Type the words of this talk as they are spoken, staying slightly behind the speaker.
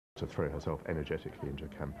to throw herself energetically into a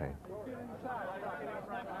campaign.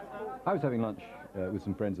 I was having lunch with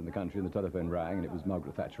some friends in the country, and the telephone rang, and it was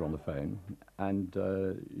Margaret Thatcher on the phone. And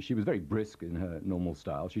she was very brisk in her normal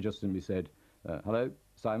style. She just simply said, "Hello,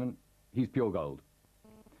 Simon, he's pure gold."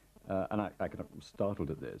 And I kind of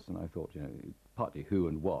startled at this, and I thought, you know, partly who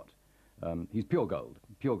and what. He's pure gold,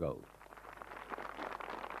 pure gold.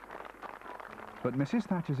 But Mrs.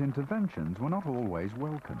 Thatcher's interventions were not always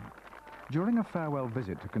welcome. During a farewell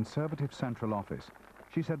visit to Conservative Central Office,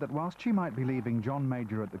 she said that whilst she might be leaving John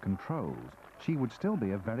Major at the controls, she would still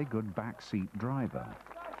be a very good back-seat driver.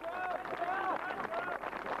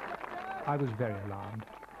 I was very alarmed.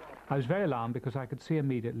 I was very alarmed because I could see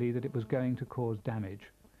immediately that it was going to cause damage.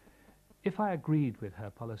 If I agreed with her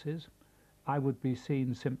policies, I would be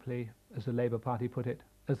seen simply, as the Labour Party put it,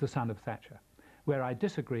 as the son of Thatcher. Where I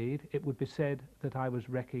disagreed, it would be said that I was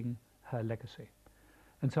wrecking her legacy.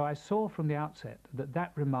 And so I saw from the outset that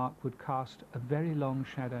that remark would cast a very long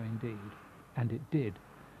shadow indeed, and it did.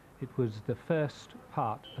 It was the first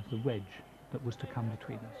part of the wedge that was to come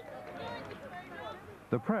between us.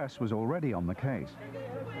 The press was already on the case.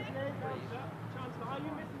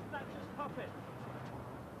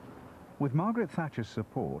 With Margaret Thatcher's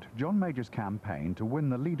support, John Major's campaign to win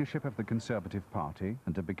the leadership of the Conservative Party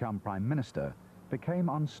and to become Prime Minister became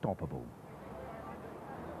unstoppable.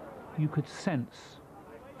 You could sense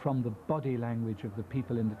from the body language of the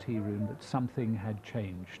people in the tea room that something had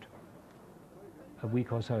changed. A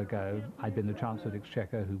week or so ago, I'd been the Chancellor of the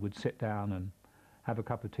Exchequer who would sit down and have a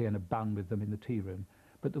cup of tea and a bun with them in the tea room.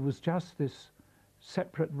 But there was just this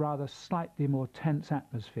separate, rather slightly more tense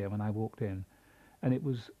atmosphere when I walked in, and it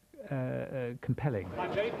was compelling.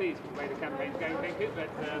 I'm very pleased with the way the campaign's going, thank you, but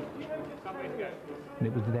some way to go. And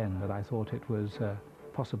it was then that I thought it was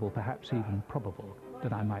possible, perhaps even probable,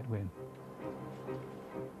 that I might win.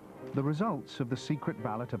 The results of the secret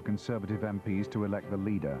ballot of Conservative MPs to elect the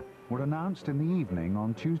leader were announced in the evening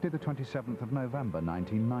on Tuesday the 27th of November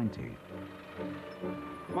 1990.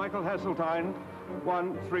 Michael Heseltine,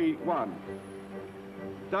 131.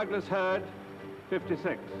 Douglas Hurd,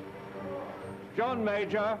 56. John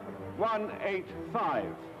Major, 185.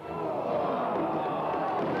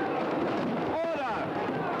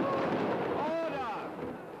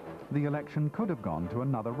 The election could have gone to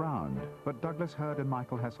another round, but Douglas Hurd and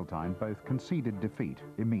Michael Heseltine both conceded defeat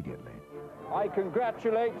immediately. I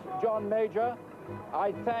congratulate John Major.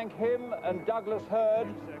 I thank him and Douglas Hurd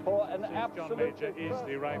for an absolute... John Major is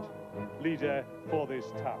the right leader for this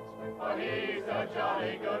task. But he's a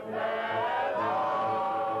jolly good fellow.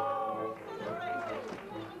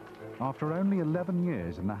 After only 11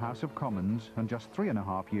 years in the House of Commons and just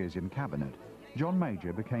 3.5 years in Cabinet, John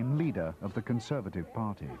Major became leader of the Conservative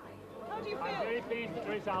Party. I'm very pleased with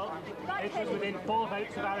the result. It was within 4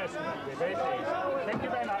 votes of our estimate. We're very pleased. Thank you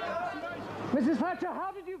very much. Mrs. Thatcher,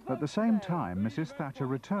 how did you vote? At the same time, Mrs. Thatcher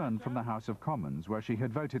returned from the House of Commons, where she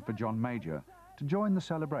had voted for John Major, to join the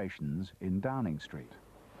celebrations in Downing Street.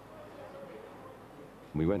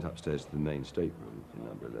 We went upstairs to the main stateroom in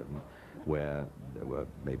number 11, where there were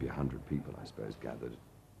maybe 100 people, I suppose, gathered.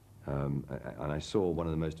 And I saw one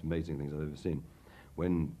of the most amazing things I've ever seen.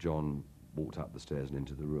 When John walked up the stairs and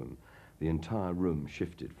into the room, the entire room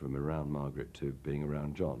shifted from around Margaret to being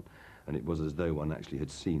around John. And it was as though one actually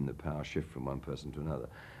had seen the power shift from one person to another.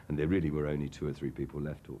 And there really were only 2 or 3 people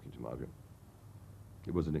left talking to Margaret.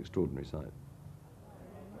 It was an extraordinary sight.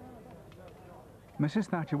 Mrs.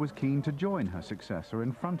 Thatcher was keen to join her successor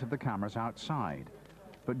in front of the cameras outside,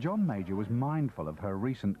 but John Major was mindful of her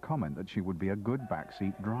recent comment that she would be a good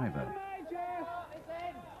backseat driver.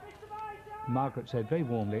 Margaret said very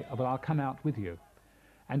warmly, "Well, I'll come out with you."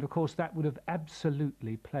 And of course that would have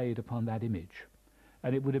absolutely played upon that image.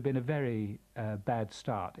 And it would have been a very bad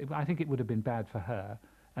start. I think it would have been bad for her,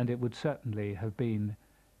 and it would certainly have been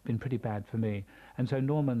pretty bad for me. And so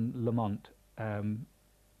Norman Lamont,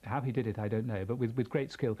 how he did it I don't know, but with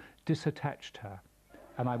great skill, disattached her.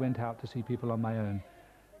 And I went out to see people on my own.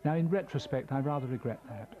 Now in retrospect I rather regret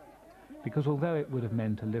that, because although it would have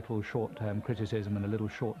meant a little short-term criticism and a little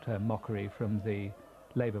short-term mockery from the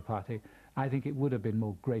Labour Party, I think it would have been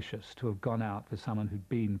more gracious to have gone out with someone who'd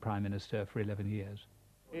been Prime Minister for 11 years.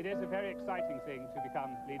 It is a very exciting thing to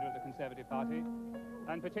become leader of the Conservative Party,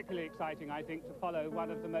 and particularly exciting, I think, to follow one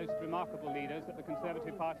of the most remarkable leaders that the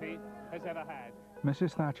Conservative Party has ever had.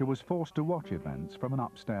 Mrs. Thatcher was forced to watch events from an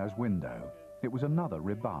upstairs window. It was another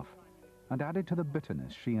rebuff, and added to the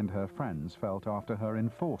bitterness she and her friends felt after her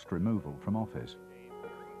enforced removal from office.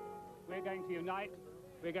 We're going to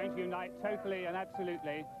unite totally and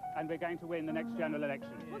absolutely, and we're going to win the next general election.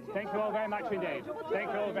 Thank you all very much indeed.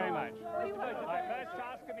 Thank you all very much.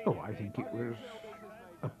 Oh, I think it was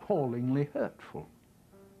appallingly hurtful.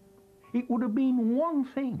 It would have been one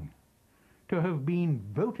thing to have been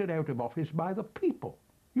voted out of office by the people.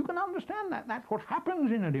 You can understand that. That's what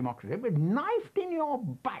happens in a democracy. But knifed in your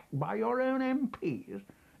back by your own MPs,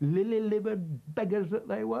 lily-livered beggars that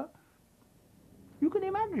they were, you can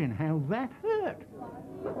imagine how that hurt.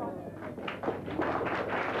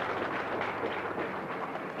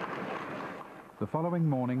 The following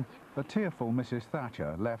morning, the tearful Mrs.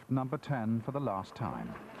 Thatcher left number 10 for the last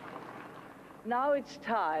time. Now it's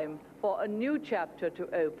time for a new chapter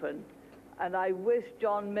to open, and I wish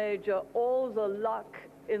John Major all the luck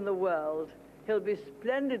in the world. He'll be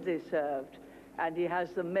splendidly served, and he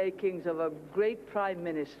has the makings of a great Prime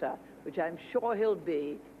Minister, which I'm sure he'll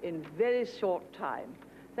be in very short time.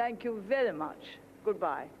 Thank you very much.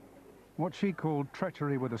 Goodbye. What she called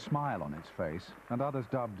treachery with a smile on its face, and others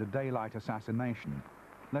dubbed a daylight assassination,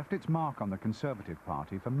 left its mark on the Conservative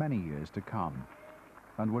Party for many years to come,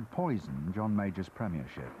 and would poison John Major's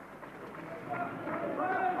premiership.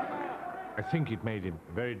 I think it made it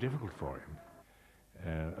very difficult for him.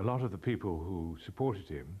 A lot of the people who supported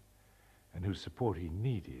him and whose support he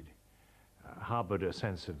needed harbored a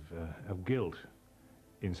sense of guilt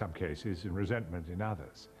in some cases and resentment in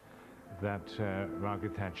others that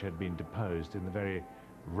Margaret Thatcher had been deposed in the very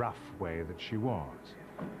rough way that she was.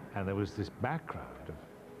 And there was this background of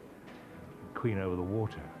Queen over the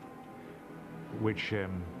water, which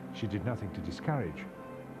she did nothing to discourage,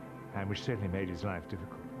 and which certainly made his life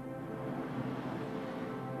difficult.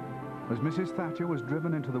 As Mrs. Thatcher was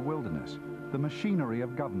driven into the wilderness, the machinery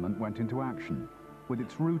of government went into action, with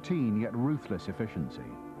its routine yet ruthless efficiency.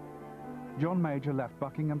 John Major left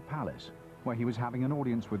Buckingham Palace, where he was having an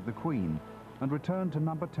audience with the Queen, and returned to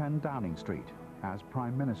number 10 Downing Street as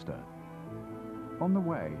Prime Minister. On the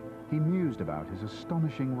way, he mused about his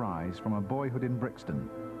astonishing rise from a boyhood in Brixton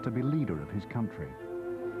to be leader of his country.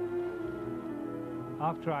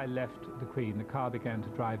 After I left the Queen, the car began to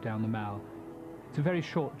drive down the Mall. It's a very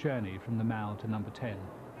short journey from the Mall to number 10.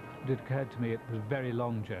 It occurred to me it was a very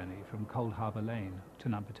long journey from Cold Harbour Lane to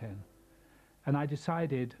number 10. And I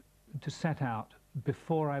decided to set out,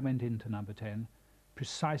 before I went into number 10,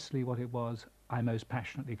 precisely what it was I most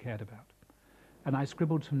passionately cared about. And I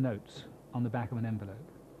scribbled some notes on the back of an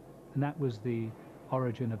envelope. And that was the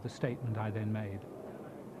origin of the statement I then made.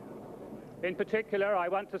 In particular, I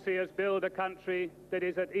want to see us build a country that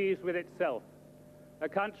is at ease with itself, a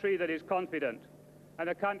country that is confident, and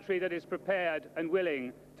a country that is prepared and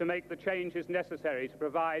willing to make the changes necessary to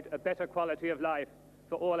provide a better quality of life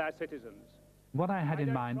for all our citizens. What I had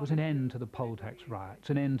in mind was an end to the poll tax riots,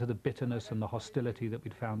 an end to the bitterness and the hostility that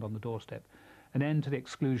we'd found on the doorstep, an end to the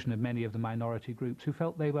exclusion of many of the minority groups who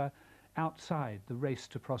felt they were outside the race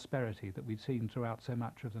to prosperity that we'd seen throughout so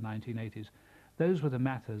much of the 1980s. Those were the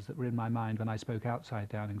matters that were in my mind when I spoke outside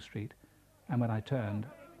Downing Street and when I turned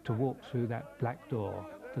to walk through that black door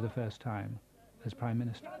for the first time as Prime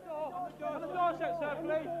Minister.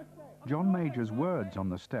 John Major's words on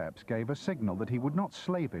the steps gave a signal that he would not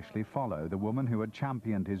slavishly follow the woman who had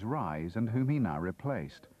championed his rise and whom he now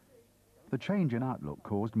replaced. The change in outlook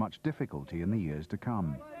caused much difficulty in the years to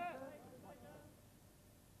come.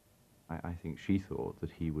 I think she thought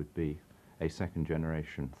that he would be a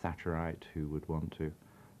second-generation Thatcherite who would want to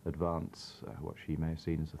advance what she may have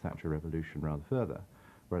seen as the Thatcher Revolution rather further,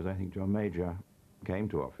 whereas I think John Major came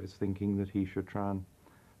to office thinking that he should try and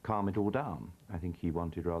calm it all down. I think he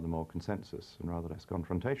wanted rather more consensus and rather less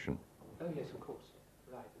confrontation. Oh, yes, of course.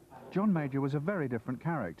 Right. John Major was a very different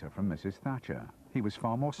character from Mrs. Thatcher. He was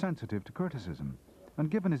far more sensitive to criticism, and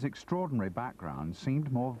given his extraordinary background,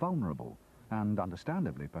 seemed more vulnerable, and,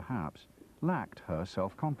 understandably perhaps, lacked her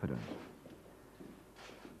self-confidence.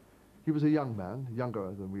 He was a young man,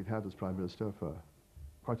 younger than we've had as Prime Minister for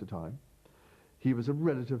quite a time. He was a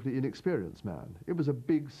relatively inexperienced man. It was a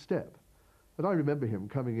big step. And I remember him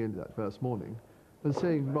coming in that first morning and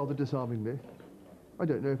saying rather disarmingly, I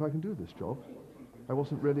don't know if I can do this job. I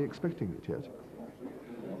wasn't really expecting it yet.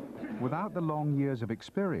 Without the long years of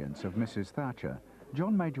experience of Mrs. Thatcher,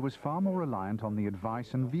 John Major was far more reliant on the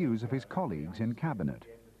advice and views of his colleagues in Cabinet.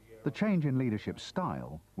 The change in leadership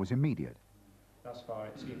style was immediate. Thus far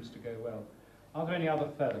it seems to go well. Are there any other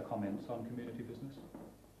further comments on community business?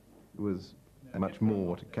 It was much more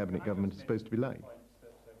what a cabinet government is supposed to be like.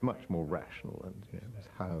 Much more rational, and it was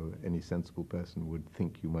how any sensible person would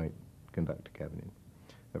think you might conduct a cabinet.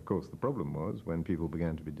 Of course, the problem was when people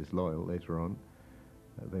began to be disloyal later on,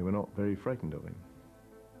 they were not very frightened of him.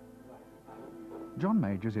 John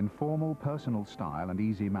Major's informal, personal style and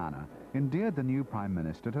easy manner endeared the new Prime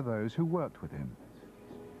Minister to those who worked with him.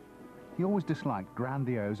 He always disliked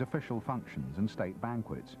grandiose official functions and state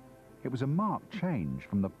banquets. It was a marked change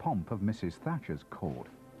from the pomp of Mrs. Thatcher's court.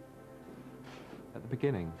 At the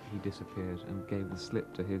beginning, he disappeared and gave the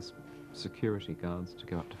slip to his security guards to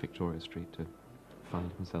go up to Victoria Street to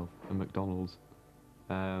find himself a McDonald's.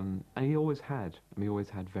 And he always had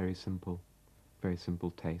very simple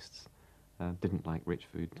tastes. Didn't like rich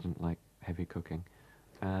food, didn't like heavy cooking,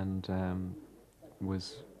 and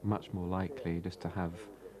was much more likely just to have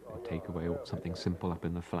a takeaway or something simple up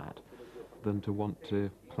in the flat than to want to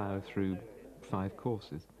plough through 5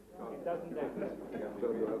 courses.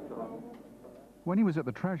 When he was at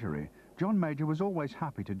the Treasury, John Major was always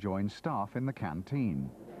happy to join staff in the canteen.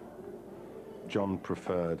 John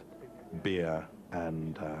preferred beer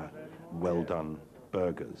and well-done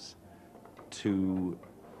burgers to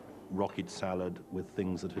rocket salad with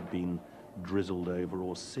things that had been drizzled over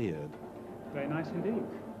or seared. Very nice indeed.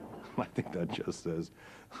 I think that just says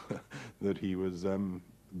that he was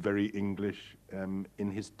very English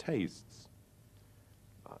in his tastes.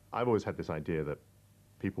 I've always had this idea that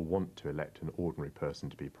people want to elect an ordinary person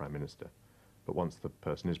to be Prime Minister, but once the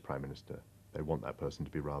person is Prime Minister, they want that person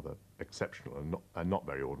to be rather exceptional and not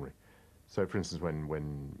very ordinary. So, for instance,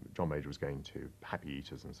 when John Major was going to Happy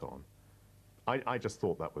Eaters and so on, I just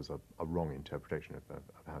thought that was a wrong interpretation of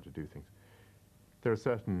how to do things. There are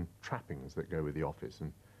certain trappings that go with the office,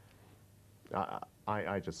 and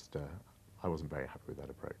I wasn't very happy with that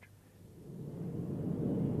approach.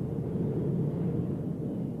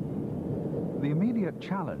 The immediate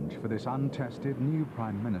challenge for this untested new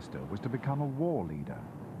Prime Minister was to become a war leader.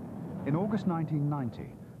 In August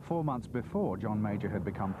 1990, 4 months before John Major had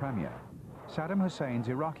become Premier, Saddam Hussein's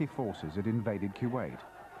Iraqi forces had invaded Kuwait.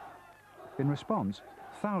 In response,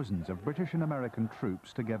 thousands of British and American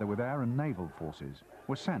troops, together with air and naval forces,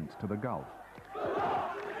 were sent to the Gulf.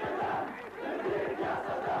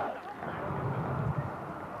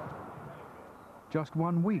 Just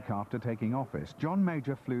 1 week after taking office, John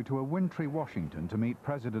Major flew to a wintry Washington to meet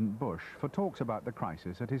President Bush for talks about the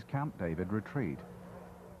crisis at his Camp David retreat.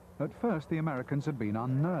 At first, the Americans had been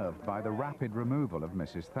unnerved by the rapid removal of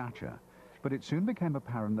Mrs. Thatcher, but it soon became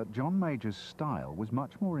apparent that John Major's style was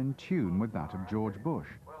much more in tune with that of George Bush.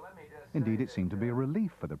 Indeed, it seemed to be a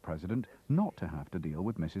relief for the president not to have to deal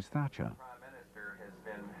with Mrs. Thatcher. The Prime Minister has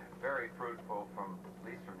been very fruitful, at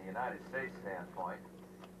least from the United States standpoint.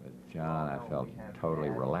 With John, I felt totally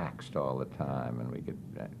relaxed all the time, and we could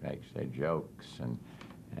say jokes,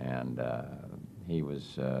 and he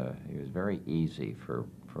was very easy for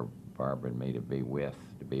Barbara and me to be with,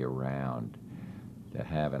 to be around, to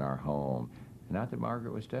have in our home. Not that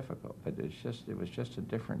Margaret was difficult, but it was just a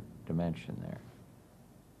different dimension there.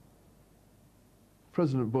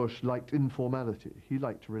 President Bush liked informality. He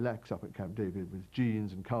liked to relax up at Camp David with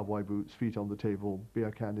jeans and cowboy boots, feet on the table,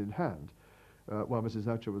 beer can in hand, while Mrs.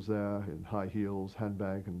 Thatcher was there in high heels,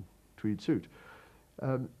 handbag and tweed suit.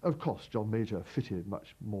 Of course, John Major fitted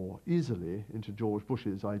much more easily into George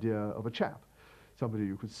Bush's idea of a chap, somebody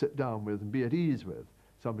you could sit down with and be at ease with,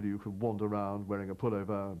 somebody you could wander around wearing a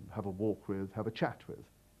pullover, have a walk with, have a chat with.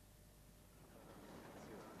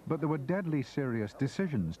 But there were deadly serious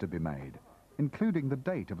decisions to be made, including the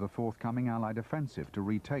date of the forthcoming Allied offensive to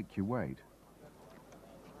retake Kuwait.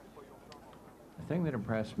 The thing that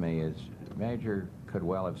impressed me is Major could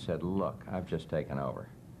well have said, look, I've just taken over.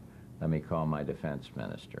 Let me call my defense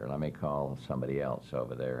minister. Let me call somebody else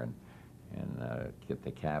over there and get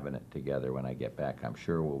the cabinet together when I get back. I'm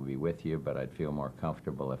sure we'll be with you, but I'd feel more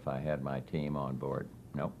comfortable if I had my team on board.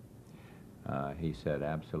 Nope. He said,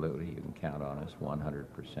 absolutely, you can count on us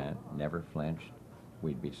 100%, never flinched.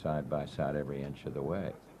 We'd be side by side every inch of the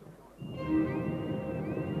way.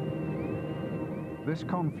 This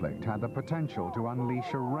conflict had the potential to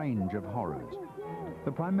unleash a range of horrors.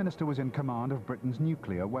 The Prime Minister was in command of Britain's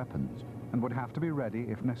nuclear weapons and would have to be ready,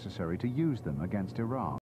 if necessary, to use them against Iran.